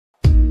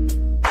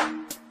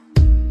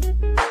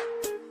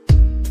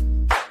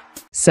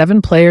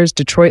7 players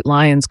Detroit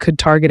Lions could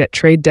target at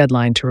trade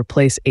deadline to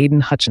replace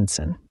Aidan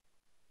Hutchinson.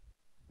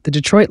 The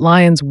Detroit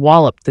Lions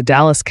walloped the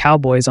Dallas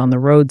Cowboys on the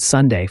road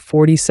Sunday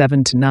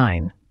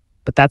 47-9,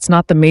 but that's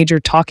not the major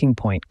talking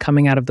point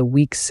coming out of the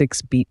Week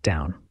 6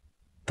 beatdown.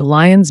 The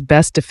Lions'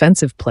 best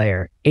defensive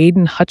player,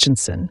 Aidan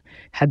Hutchinson,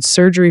 had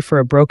surgery for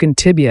a broken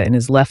tibia in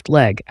his left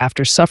leg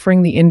after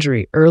suffering the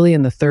injury early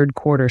in the third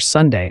quarter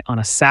Sunday on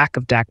a sack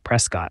of Dak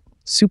Prescott.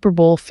 Super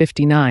Bowl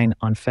 59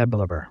 on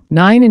February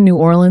 9 in New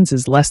Orleans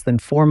is less than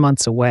 4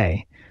 months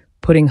away,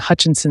 putting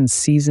Hutchinson's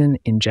season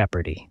in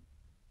jeopardy.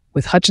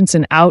 With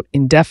Hutchinson out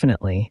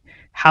indefinitely,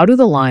 how do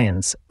the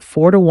Lions,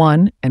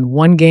 4-1 and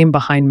 1 game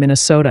behind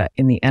Minnesota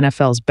in the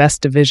NFL's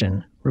best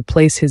division,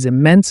 replace his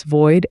immense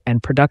void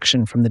and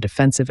production from the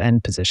defensive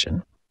end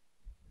position?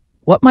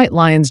 What might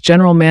Lions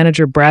general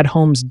manager Brad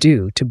Holmes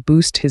do to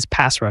boost his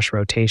pass rush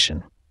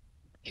rotation?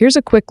 Here's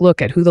a quick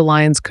look at who the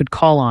Lions could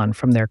call on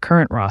from their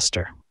current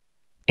roster,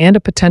 and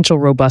a potential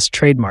robust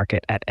trade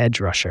market at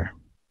edge rusher.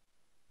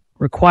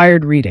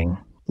 Required reading.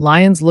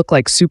 Lions look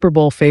like Super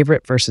Bowl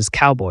favorite versus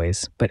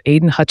Cowboys, but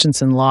Aidan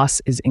Hutchinson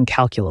loss is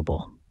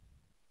incalculable.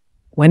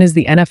 When is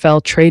the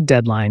NFL trade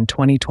deadline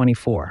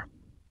 2024?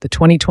 The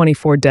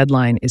 2024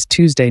 deadline is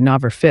Tuesday,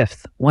 November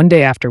 5th, 1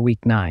 day after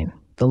Week 9.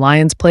 The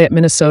Lions play at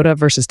Minnesota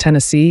versus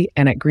Tennessee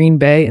and at Green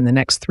Bay in the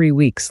next 3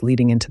 weeks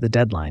leading into the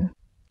deadline.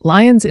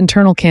 Lions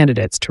internal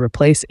candidates to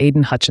replace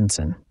Aidan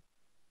Hutchinson.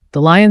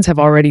 The Lions have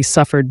already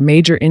suffered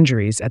major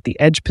injuries at the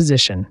edge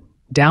position,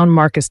 down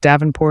Marcus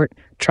Davenport,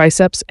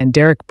 triceps, and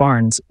Derek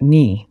Barnes,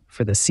 knee,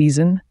 for the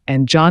season,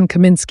 and John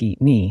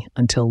Kaminsky, knee,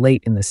 until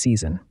late in the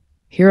season.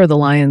 Here are the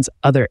Lions'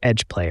 other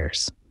edge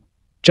players.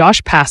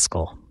 Josh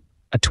Paschal,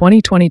 a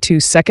 2022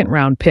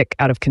 second-round pick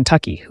out of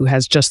Kentucky who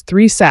has just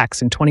 3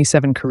 sacks in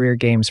 27 career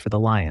games for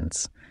the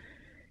Lions.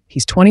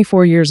 He's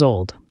 24 years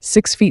old,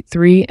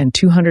 6'3" and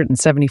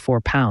 274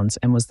 pounds,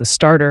 and was the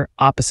starter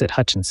opposite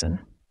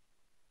Hutchinson.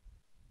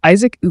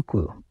 Isaac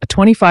Ukwu, a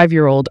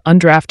 25-year-old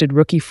undrafted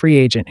rookie free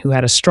agent who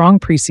had a strong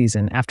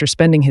preseason after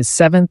spending his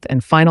 7th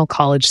and final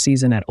college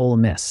season at Ole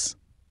Miss.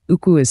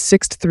 Ukwu is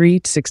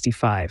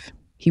 6'3"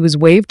 He was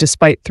waived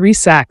despite 3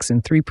 sacks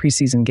in 3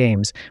 preseason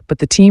games, but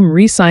the team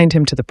re-signed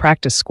him to the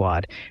practice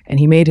squad, and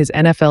he made his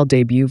NFL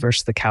debut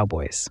versus the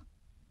Cowboys.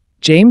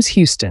 James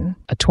Houston,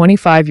 a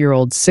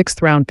 25-year-old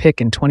 6th-round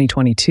pick in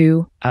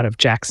 2022 out of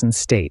Jackson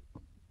State.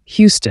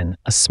 Houston,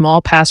 a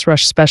small pass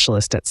rush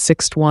specialist at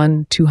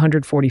 6'1",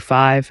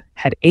 245,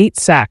 had 8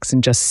 sacks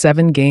in just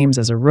 7 games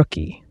as a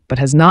rookie, but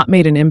has not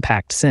made an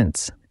impact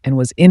since, and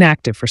was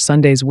inactive for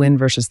Sunday's win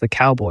versus the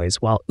Cowboys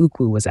while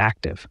Ukwu was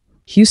active.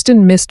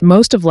 Houston missed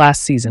most of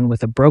last season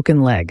with a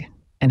broken leg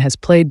and has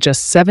played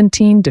just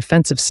 17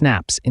 defensive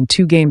snaps in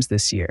 2 games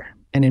this year,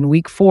 and in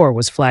Week 4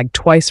 was flagged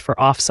twice for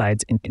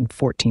offsides in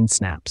 14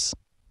 snaps.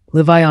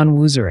 Levi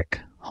Onwuzurike,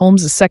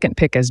 Holmes' second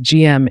pick as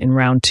GM in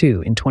Round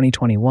 2 in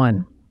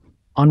 2021.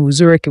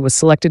 Onwuzurike was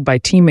selected by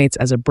teammates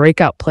as a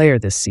breakout player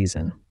this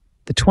season.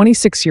 The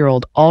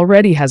 26-year-old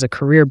already has a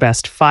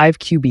career-best 5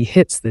 QB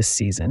hits this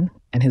season,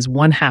 and his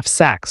 1/2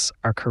 sacks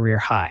are career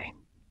high.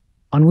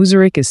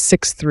 Onwuzurike is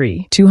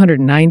 6'3",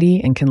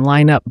 290, and can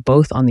line up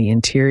both on the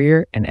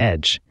interior and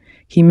edge.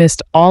 He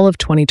missed all of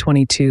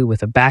 2022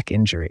 with a back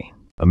injury.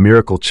 A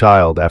miracle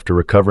child after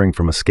recovering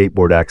from a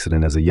skateboard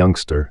accident as a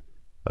youngster,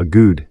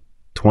 Agud,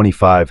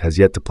 25, has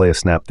yet to play a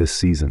snap this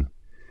season.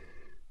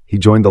 He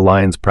joined the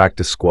Lions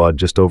practice squad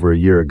just over a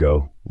year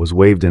ago, was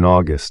waived in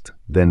August,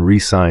 then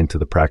re-signed to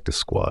the practice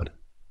squad.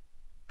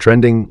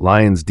 Trending,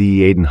 Lions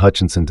D. Aidan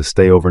Hutchinson to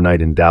stay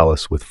overnight in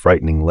Dallas with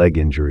frightening leg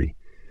injury.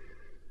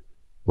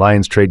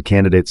 Lions trade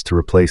candidates to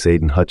replace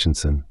Aidan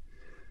Hutchinson.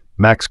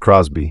 Max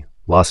Crosby,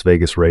 Las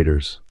Vegas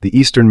Raiders. The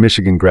Eastern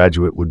Michigan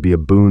graduate would be a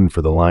boon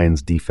for the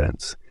Lions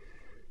defense.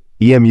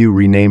 EMU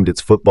renamed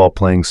its football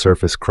playing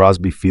surface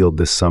Crosby Field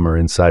this summer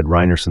inside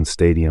Rynerson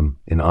Stadium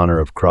in honor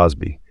of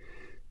Crosby.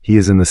 He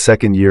is in the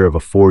second year of a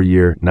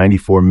 4-year,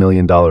 $94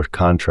 million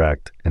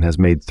contract and has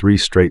made 3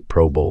 straight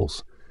Pro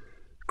Bowls.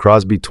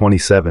 Crosby,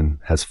 27,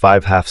 has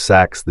 5 half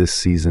sacks this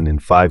season in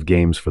 5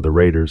 games for the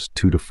Raiders,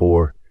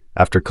 2-4,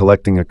 after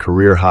collecting a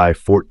career-high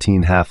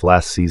 14 half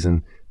last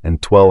season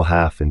and 12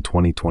 half in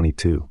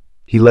 2022.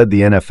 He led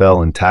the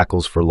NFL in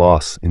tackles for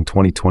loss in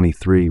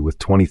 2023 with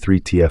 23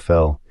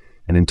 TFL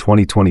and in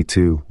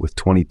 2022 with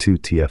 22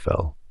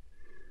 TFL.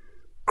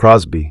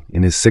 Crosby,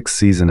 in his 6th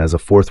season as a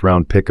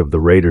 4th-round pick of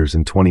the Raiders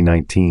in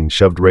 2019,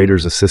 shoved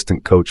Raiders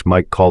assistant coach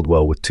Mike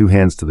Caldwell with 2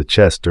 hands to the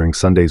chest during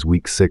Sunday's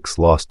Week 6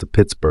 loss to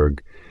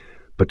Pittsburgh,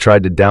 but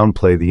tried to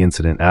downplay the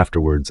incident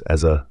afterwards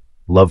as a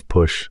love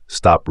push,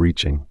 stop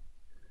reaching.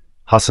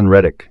 Hassan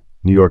Reddick,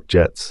 New York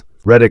Jets.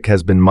 Reddick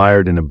has been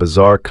mired in a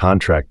bizarre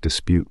contract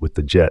dispute with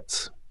the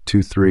Jets,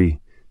 2-3,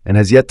 and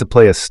has yet to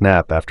play a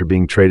snap after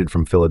being traded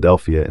from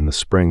Philadelphia in the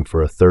spring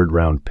for a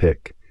 3rd-round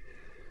pick.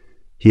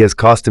 He has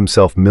cost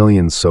himself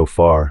millions so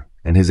far,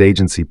 and his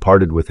agency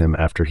parted with him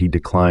after he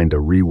declined a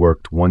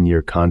reworked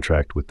 1-year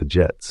contract with the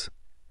Jets.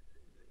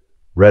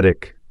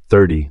 Reddick,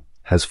 30,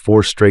 has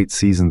 4 straight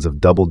seasons of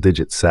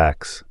double-digit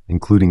sacks,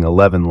 including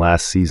 11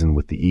 last season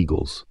with the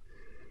Eagles.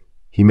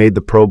 He made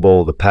the Pro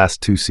Bowl the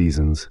past 2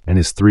 seasons, and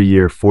his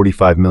 3-year,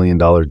 $45 million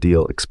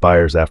deal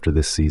expires after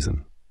this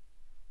season.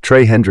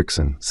 Trey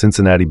Hendrickson,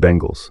 Cincinnati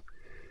Bengals.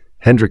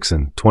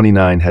 Hendrickson,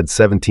 29, had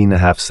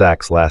 17.5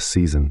 sacks last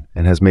season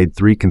and has made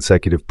 3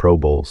 consecutive Pro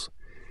Bowls.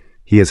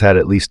 He has had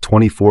at least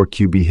 24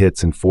 QB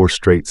hits in 4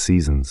 straight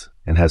seasons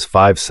and has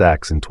 5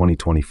 sacks in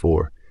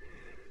 2024.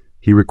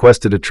 He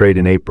requested a trade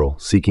in April,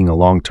 seeking a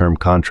long-term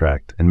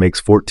contract, and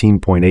makes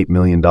 $14.8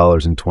 million in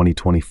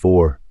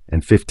 2024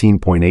 and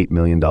 $15.8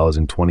 million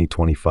in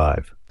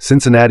 2025.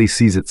 Cincinnati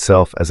sees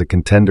itself as a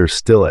contender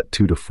still at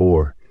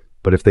 2-4,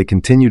 but if they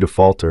continue to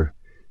falter,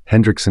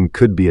 Hendrickson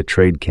could be a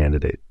trade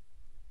candidate.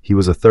 He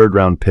was a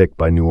 3rd-round pick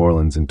by New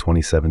Orleans in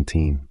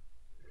 2017.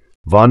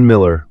 Von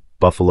Miller,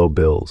 Buffalo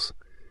Bills.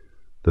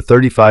 The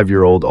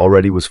 35-year-old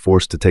already was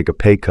forced to take a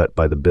pay cut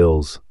by the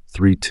Bills,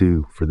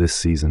 3-2 for this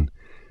season,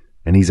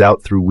 and he's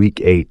out through Week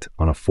 8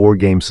 on a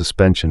 4-game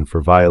suspension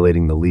for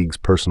violating the league's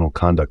personal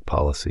conduct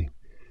policy.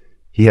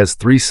 He has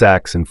 3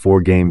 sacks in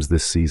 4 games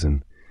this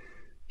season.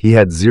 He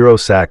had 0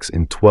 sacks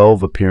in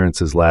 12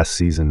 appearances last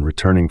season,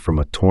 returning from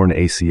a torn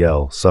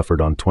ACL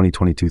suffered on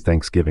 2022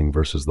 Thanksgiving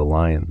versus the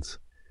Lions.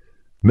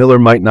 Miller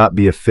might not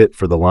be a fit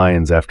for the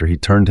Lions after he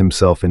turned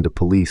himself into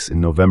police in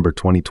November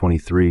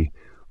 2023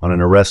 on an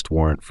arrest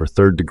warrant for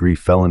 3rd-degree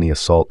felony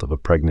assault of a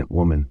pregnant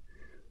woman.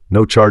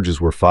 No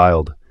charges were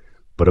filed,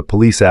 but a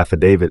police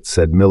affidavit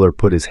said Miller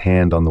put his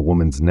hand on the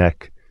woman's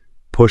neck,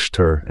 pushed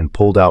her, and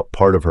pulled out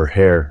part of her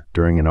hair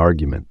during an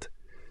argument.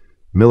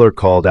 Miller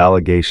called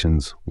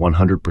allegations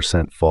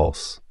 100%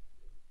 false.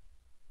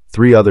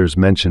 3 others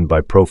mentioned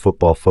by Pro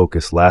Football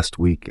Focus last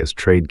week as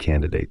trade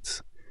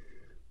candidates.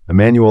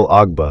 Emmanuel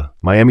Ogbah,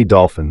 Miami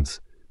Dolphins.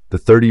 The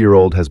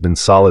 30-year-old has been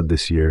solid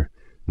this year,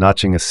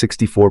 notching a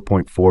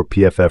 64.4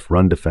 PFF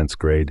run defense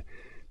grade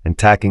and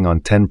tacking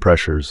on 10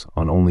 pressures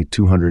on only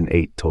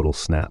 208 total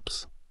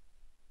snaps.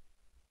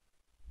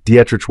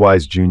 Dietrich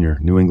Wise Jr.,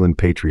 New England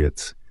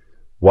Patriots.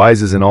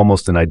 Wise is in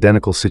almost an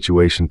identical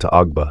situation to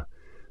Ogbah,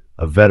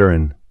 a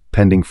veteran,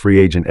 pending free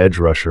agent edge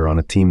rusher on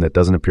a team that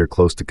doesn't appear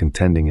close to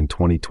contending in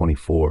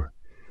 2024.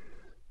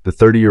 The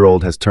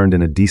 30-year-old has turned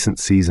in a decent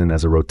season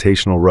as a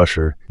rotational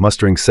rusher,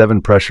 mustering 7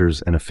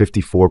 pressures and a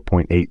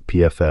 54.8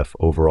 PFF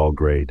overall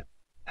grade.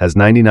 Has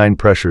 99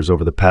 pressures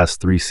over the past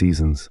 3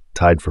 seasons,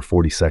 tied for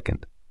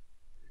 42nd.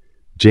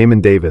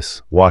 Jamin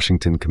Davis,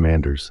 Washington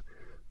Commanders.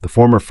 The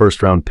former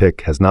 1st-round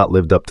pick has not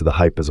lived up to the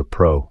hype as a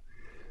pro,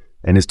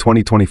 and his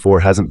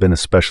 2024 hasn't been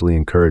especially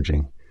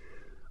encouraging.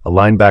 A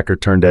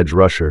linebacker turned edge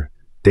rusher,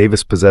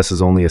 Davis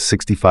possesses only a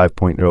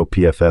 65.0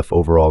 PFF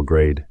overall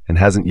grade and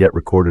hasn't yet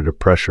recorded a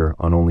pressure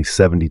on only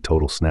 70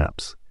 total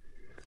snaps.